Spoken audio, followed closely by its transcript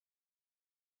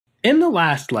In the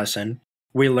last lesson,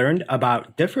 we learned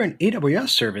about different AWS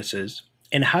services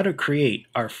and how to create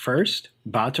our first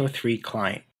Boto 3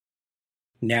 client.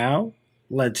 Now,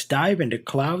 let's dive into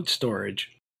cloud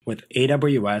storage with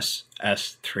AWS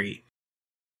S3.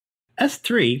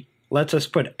 S3 lets us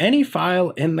put any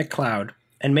file in the cloud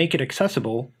and make it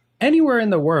accessible anywhere in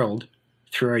the world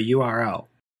through a URL.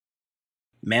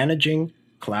 Managing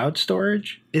cloud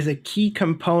storage is a key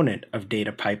component of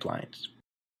data pipelines.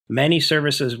 Many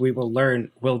services we will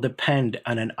learn will depend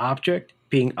on an object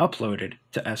being uploaded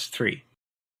to S3.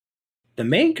 The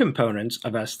main components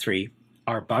of S3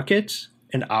 are buckets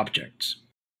and objects.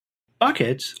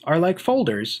 Buckets are like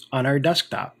folders on our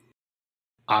desktop.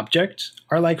 Objects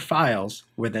are like files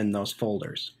within those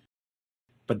folders.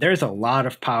 But there's a lot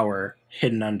of power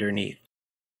hidden underneath.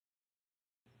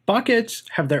 Buckets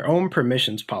have their own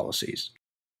permissions policies.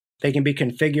 They can be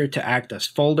configured to act as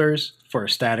folders for a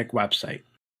static website.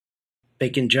 They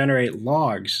can generate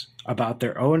logs about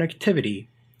their own activity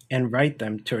and write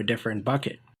them to a different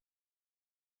bucket.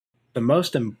 The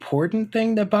most important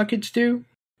thing that buckets do,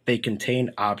 they contain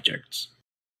objects.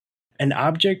 An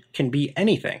object can be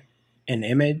anything: an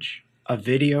image, a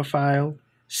video file,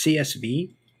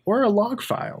 CSV, or a log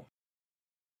file.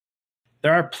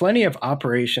 There are plenty of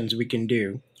operations we can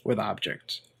do with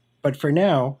objects, but for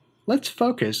now, let's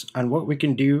focus on what we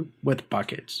can do with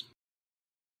buckets.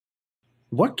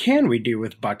 What can we do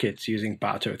with buckets using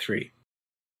Boto 3?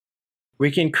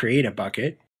 We can create a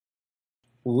bucket,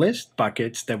 list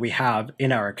buckets that we have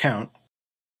in our account,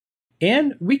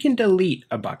 and we can delete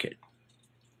a bucket.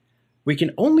 We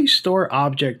can only store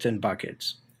objects in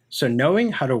buckets, so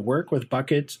knowing how to work with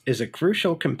buckets is a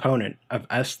crucial component of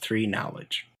S3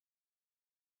 knowledge.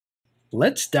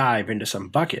 Let's dive into some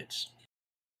buckets.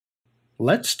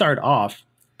 Let's start off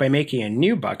by making a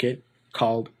new bucket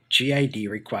called GID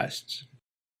requests.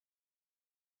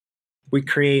 We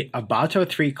create a Boto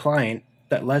 3 client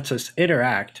that lets us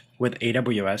interact with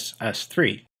AWS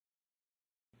S3.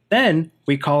 Then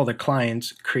we call the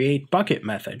client's createBucket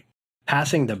method,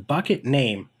 passing the bucket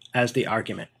name as the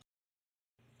argument.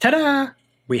 Ta-da!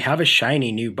 We have a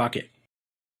shiny new bucket.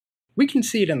 We can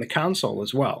see it in the console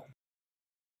as well.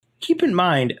 Keep in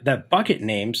mind that bucket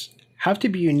names have to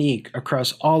be unique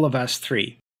across all of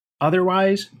S3.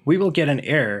 Otherwise, we will get an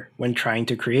error when trying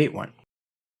to create one.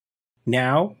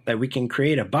 Now that we can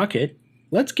create a bucket,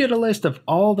 let's get a list of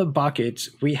all the buckets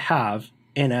we have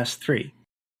in S3.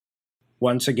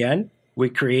 Once again, we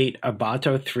create a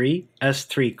Boto 3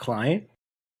 S3 client.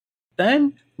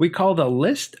 Then we call the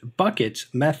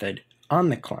listBuckets method on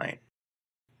the client.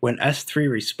 When S3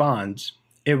 responds,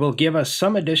 it will give us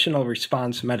some additional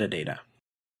response metadata,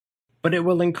 but it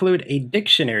will include a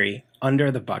dictionary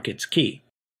under the bucket's key.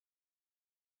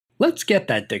 Let's get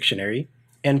that dictionary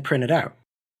and print it out.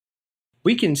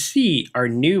 We can see our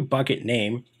new bucket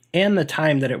name and the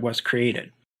time that it was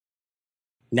created.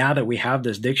 Now that we have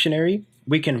this dictionary,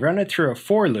 we can run it through a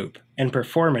for loop and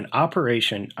perform an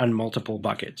operation on multiple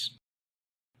buckets.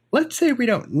 Let's say we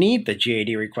don't need the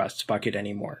GID requests bucket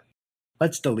anymore.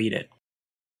 Let's delete it.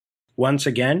 Once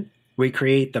again, we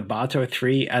create the Boto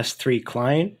 3 S3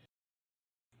 client.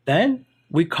 Then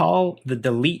we call the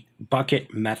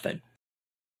deleteBucket method.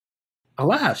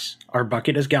 Alas, our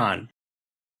bucket is gone.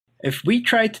 If we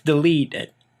tried to delete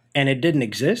it and it didn't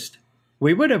exist,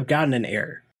 we would have gotten an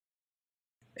error.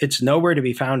 It's nowhere to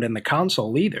be found in the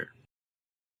console either.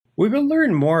 We will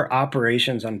learn more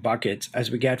operations on buckets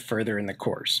as we get further in the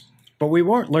course, but we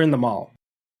won't learn them all.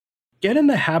 Get in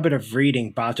the habit of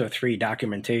reading Boto 3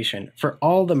 documentation for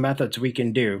all the methods we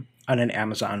can do on an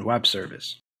Amazon Web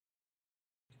Service.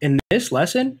 In this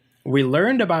lesson, we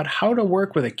learned about how to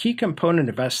work with a key component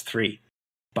of S3,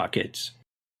 buckets.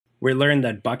 We learned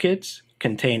that buckets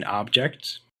contain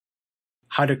objects,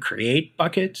 how to create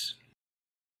buckets,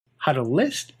 how to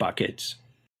list buckets,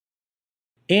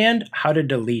 and how to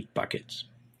delete buckets.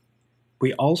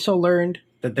 We also learned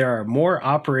that there are more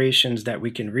operations that we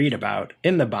can read about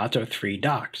in the Boto 3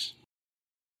 docs.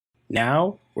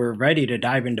 Now we're ready to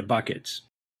dive into buckets.